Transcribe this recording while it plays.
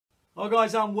Hi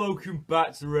guys, and welcome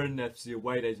back to Red FC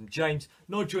Away Days. I'm James,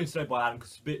 not joined today by Adam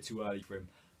because it's a bit too early for him.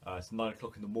 It's 9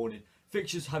 o'clock in the morning.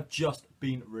 Fixtures have just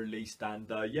been released and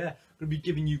yeah, I'm going to be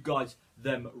giving you guys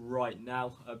them right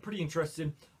now. Pretty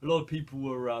interesting. A lot of people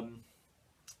were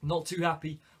not too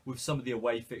happy with some of the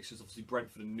away fixtures. Obviously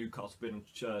Brentford and Newcastle been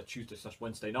on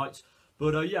Tuesday/Wednesday nights.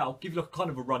 But yeah, I'll give you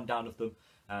kind of a rundown of them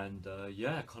and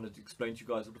yeah, kind of explain to you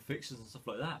guys all the fixtures and stuff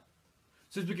like that.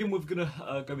 So to begin with, we're going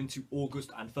to go into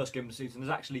August, and first game of the season is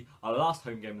actually our last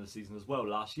home game of the season as well,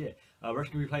 last year. We're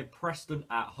actually going to be playing Preston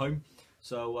at home.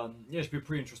 So yeah, it should be a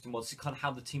pretty interesting one to see kind of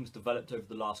how the team's developed over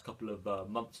the last couple of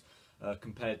months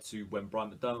compared to when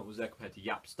Brian McDermott was there, compared to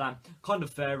lleast. Kind of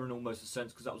fair in almost a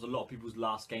sense, because that was a lot of people's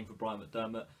last game for Brian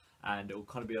McDermott. And it will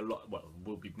kind of be a lot, well, it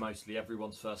will be mostly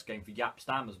everyone's first game for lleast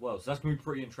as well. So that's going to be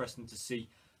pretty interesting to see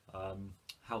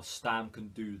how Stam can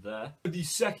do there. The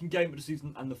second game of the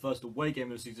season and the first away game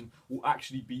of the season will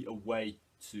actually be away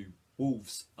to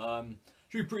Wolves. Should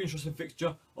be a pretty interesting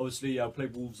fixture. Obviously,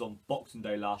 played Wolves on Boxing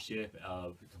Day last year,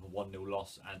 picked up a 1-0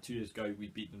 loss, and 2 years ago we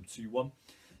beat them 2-1.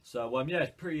 So yeah,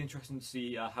 it's pretty interesting to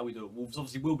see how we do it. Wolves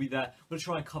obviously will be there. We're going to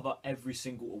try and cover every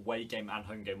single away game and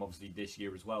home game, obviously, this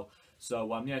year as well.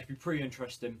 So yeah, it should be pretty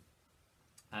interesting.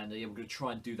 And yeah, we're going to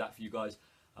try and do that for you guys.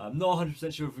 I'm not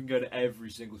 100% sure if we can go to every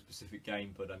single specific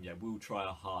game, but yeah, we'll try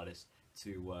our hardest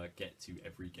to get to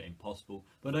every game possible.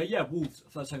 But yeah, Wolves,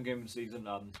 first home game of the season,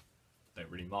 don't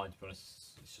really mind, to be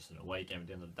honest. It's just an away game at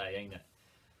the end of the day, ain't it?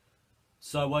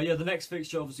 So yeah, the next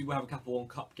fixture, obviously, we'll have a Capital One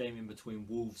Cup game in between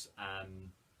Wolves and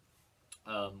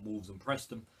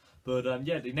Preston. But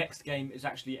yeah, the next game is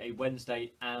actually a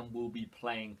Wednesday, and we'll be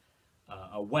playing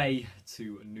away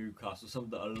to Newcastle,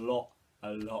 something that a lot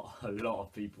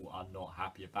of people are not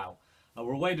happy about.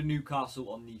 We're away to Newcastle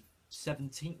on the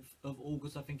 17th of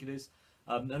August, I think it is.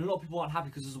 And a lot of people aren't happy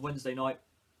because it's a Wednesday night.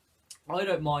 I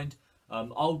don't mind.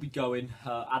 I'll be going.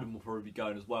 Adam will probably be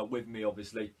going as well, with me,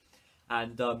 obviously.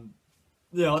 And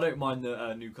yeah, I don't mind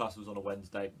that Newcastle's on a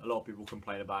Wednesday. A lot of people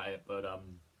complain about it, but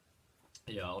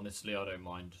yeah, honestly, I don't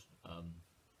mind.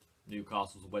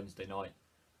 Newcastle's a Wednesday night.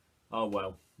 Oh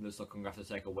well, looks like I'm going to have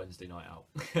to take a Wednesday night out.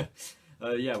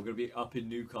 Yeah, we're going to be up in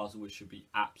Newcastle, which should be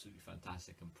absolutely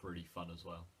fantastic and pretty fun as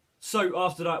well. So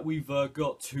after that, we've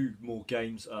got 2 more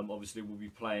games. Obviously, we'll be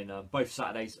playing both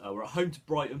Saturdays. We're at home to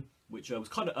Brighton, which was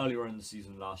kind of earlier in the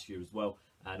season last year as well.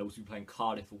 And also playing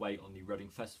Cardiff away on the Reading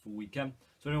Festival weekend.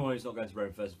 So anyone who's not going to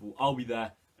Reading Festival, I'll be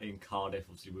there in Cardiff.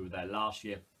 Obviously, we were there last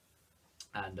year.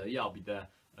 And yeah, I'll be there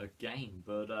again.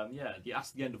 But yeah,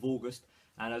 that's the end of August.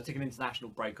 And I'll take an international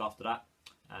break after that.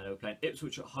 And we're playing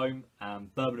Ipswich at home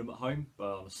and Birmingham at home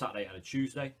on a Saturday and a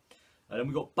Tuesday. And then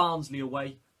we've got Barnsley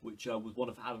away, which was one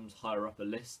of Adam's higher upper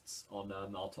lists on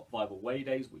our top 5 away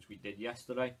days, which we did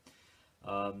yesterday.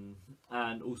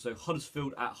 And also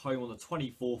Huddersfield at home on the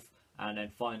 24th. And then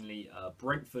finally,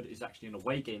 Brentford is actually an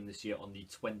away game this year on the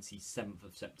 27th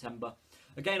of September.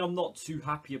 Again, I'm not too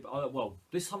happy about, well,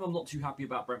 this time I'm not too happy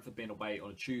about Brentford being away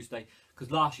on a Tuesday, because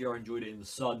last year I enjoyed it in the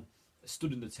sun,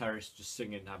 stood in the terrace just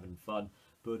singing, having fun.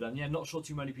 But yeah, not sure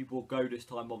too many people will go this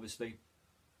time, obviously.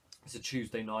 It's a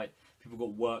Tuesday night. People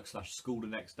got work/school the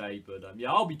next day. But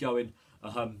yeah, I'll be going.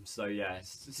 So yeah,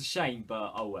 it's a shame,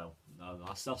 but oh well.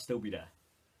 I'll still be there.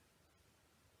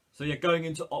 So yeah, going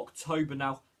into October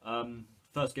now.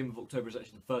 First game of October is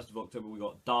actually the 1st of October. We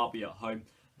got Derby at home.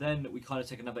 Then we kind of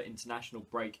take another international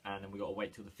break. And then we got to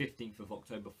wait till the 15th of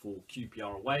October for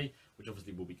QPR away, which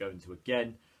obviously we'll be going to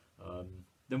again.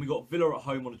 Then we got Villa at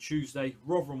home on a Tuesday,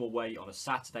 Rotherham away on a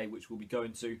Saturday, which we'll be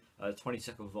going to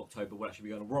 22nd of October. We'll actually be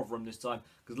going to Rotherham this time,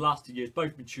 because the last 2 years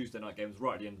both been Tuesday night games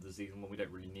right at the end of the season when we don't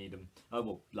really need them.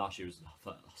 Well, last year was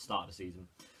the start of the season.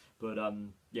 But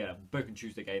yeah, both been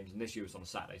Tuesday games, and this year was on a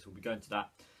Saturday, so we'll be going to that.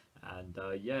 And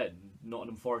yeah,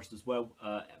 Nottingham Forest as well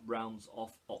rounds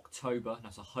off October.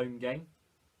 That's a home game.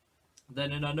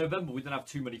 Then in November, we don't have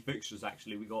too many fixtures,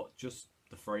 actually. We got just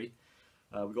the 3.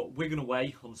 We've got Wigan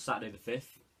away on Saturday the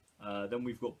 5th. Then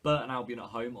we've got Burton Albion at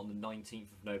home on the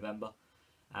 19th of November.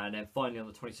 And then finally on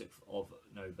the 26th of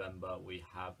November, we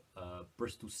have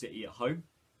Bristol City at home.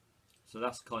 So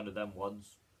that's kind of them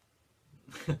ones.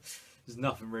 There's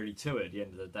nothing really to it at the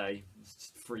end of the day. It's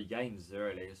just 3 games,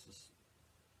 really. It's just,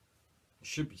 it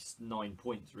should be 9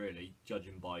 points, really,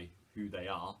 judging by who they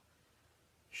are.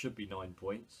 Should be 9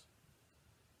 points.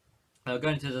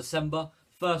 Going into December.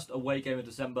 First away game of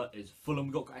December is Fulham.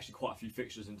 We've got actually quite a few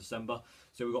fixtures in December.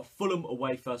 So we've got Fulham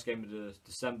away, first game of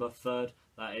December, 3rd.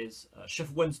 That is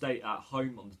Sheffield Wednesday at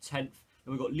home on the 10th. And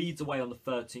we've got Leeds away on the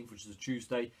 13th, which is a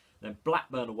Tuesday. Then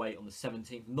Blackburn away on the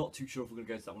 17th. Not too sure if we're going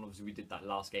to go to that one. Obviously, we did that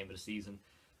last game of the season,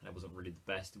 and it wasn't really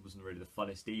the best. It wasn't really the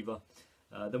funnest either.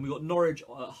 Then we got Norwich at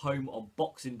home on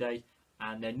Boxing Day,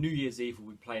 and then New Year's Eve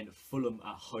we'll be playing Fulham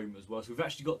at home as well. So we've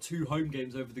actually got 2 home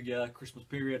games over the Christmas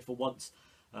period for once.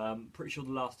 Pretty sure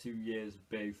the last 2 years have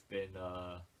both been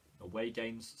away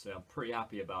games, so I'm pretty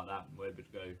happy about that. We're able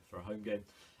to go for a home game.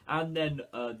 And then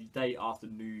the day after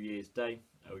New Year's Day,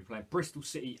 we're playing Bristol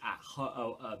City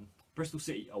Bristol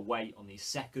City away on the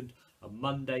 2nd, a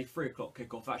Monday, 3 o'clock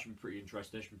kickoff. That should be pretty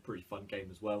interesting. It should be a pretty fun game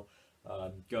as well.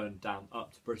 Going down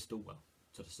up to Bristol, well,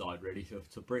 to the side really,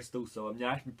 to Bristol. So yeah,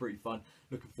 that should be pretty fun.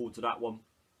 Looking forward to that one.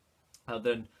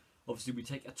 Then obviously we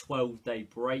take a 12-day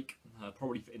break,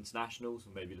 probably for internationals,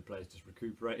 or maybe the players just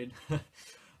recuperating.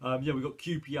 Yeah, we've got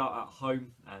QPR at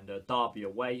home and Derby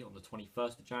away on the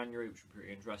 21st of January, which will be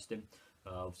pretty interesting.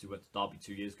 Obviously we went to Derby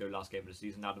 2 years ago, last game of the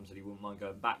season. Adam said he wouldn't mind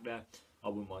going back there. I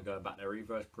wouldn't mind going back there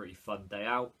either. It's a pretty fun day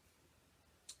out.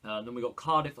 Then we got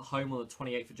Cardiff at home on the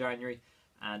 28th of January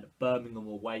and Birmingham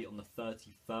away on the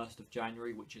 31st of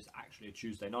January, which is actually a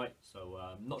Tuesday night. So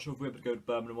I'm not sure if we're able to go to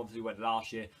Birmingham. Obviously we went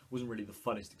last year. Wasn't really the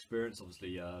funnest experience.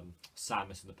 Obviously Sam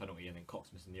missing the penalty and then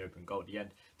Cox missing the open goal at the end.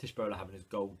 Tishbola having his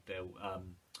goal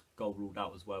ruled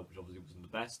out as well, which obviously wasn't the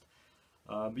best.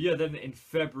 But yeah, then in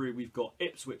February we've got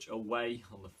Ipswich away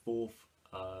on the 4th.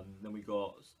 Then we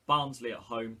got Barnsley at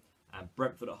home and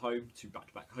Brentford at home, 2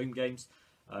 back-to-back home games.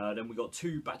 Then we got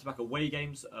 2 back-to-back away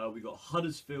games. We got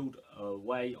Huddersfield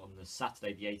away on the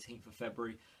Saturday the 18th of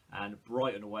February and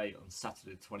Brighton away on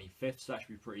Saturday the 25th. So that should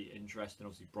be pretty interesting.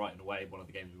 Obviously Brighton away, one of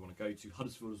the games we want to go to.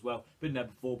 Huddersfield as well. Been there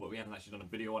before, but we haven't actually done a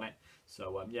video on it.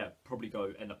 So yeah, probably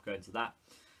end up going to that.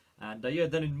 And yeah,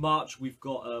 then in March we've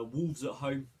got Wolves at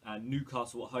home and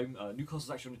Newcastle at home. Newcastle's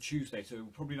actually on a Tuesday, so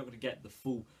we're probably not going to get the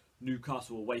full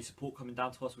Newcastle away support coming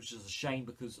down to us, which is a shame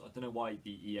because I don't know why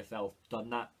the EFL have done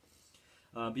that.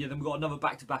 But yeah, then we've got another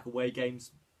back-to-back away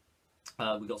games.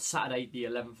 We've got Saturday the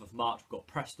 11th of March, we've got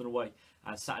Preston away,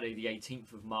 and Saturday the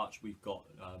 18th of March we've got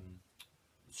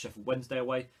Sheffield Wednesday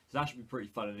away. So that should be pretty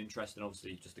fun and interesting.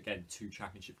 Obviously, just again, 2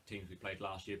 championship teams we played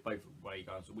last year, both away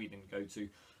games that we didn't go to.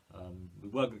 We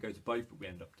were going to go to both, but we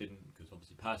ended up didn't because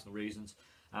obviously personal reasons.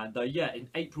 And yeah, in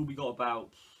April we got about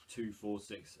 7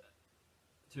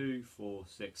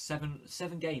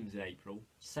 games in April.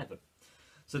 7.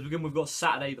 So to begin, we've got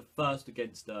Saturday the 1st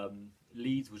against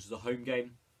Leeds, which is a home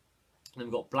game. Then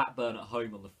we've got Blackburn at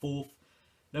home on the 4th.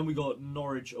 Then we got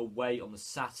Norwich away on the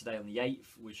Saturday on the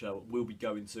 8th, which we'll be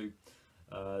going to.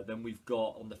 Then we've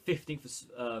got on the 15th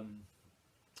of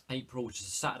April, which is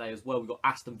a Saturday as well, we've got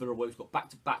Aston Villa away. We've got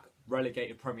back-to-back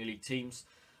relegated Premier League teams.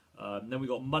 Then we've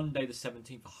got Monday the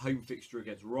 17th, a home fixture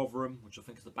against Rotherham, which I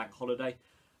think is the bank holiday.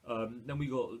 Then we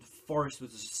got Forest,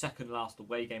 was the second last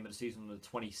away game of the season on the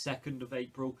 22nd of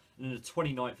April. And then the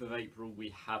 29th of April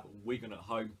we have Wigan at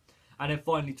home. And then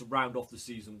finally to round off the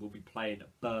season we'll be playing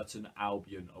Burton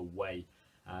Albion away.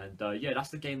 And yeah, that's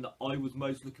the game that I was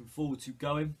most looking forward to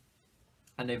going.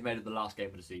 And they've made it the last game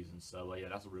of the season, so yeah,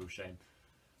 that's a real shame.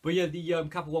 But yeah, the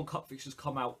Capital One Cup fixtures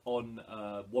come out on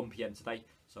 1 PM today.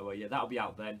 So yeah, that'll be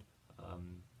out then.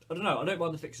 I don't know, I don't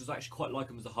mind the fixtures. I actually quite like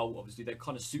them as a whole. Obviously, they've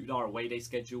kind of suited our away day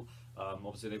schedule.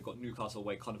 Obviously, they've got Newcastle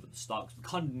away kind of at the start, because we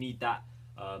kind of need that.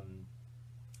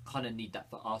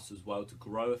 For us as well to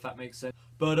grow, if that makes sense.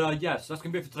 But yeah, so that's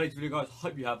going to be it for today's video, guys.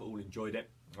 Hope you have all enjoyed it.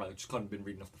 I've just kind of been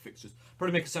reading off the fixtures.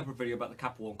 Probably make a separate video about the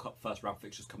Capital One Cup first round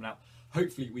fixtures coming out.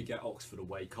 Hopefully, we get Oxford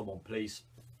away. Come on, please.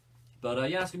 But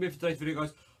yeah, that's going to be it for today's video,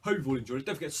 guys. Hope you've all enjoyed it.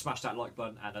 Don't forget to smash that like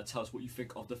button and tell us what you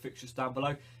think of the fixtures down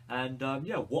below. And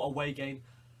yeah, what away game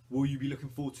will you be looking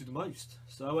forward to the most?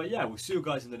 So yeah, we'll see you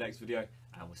guys in the next video,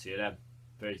 and we'll see you then.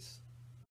 Peace.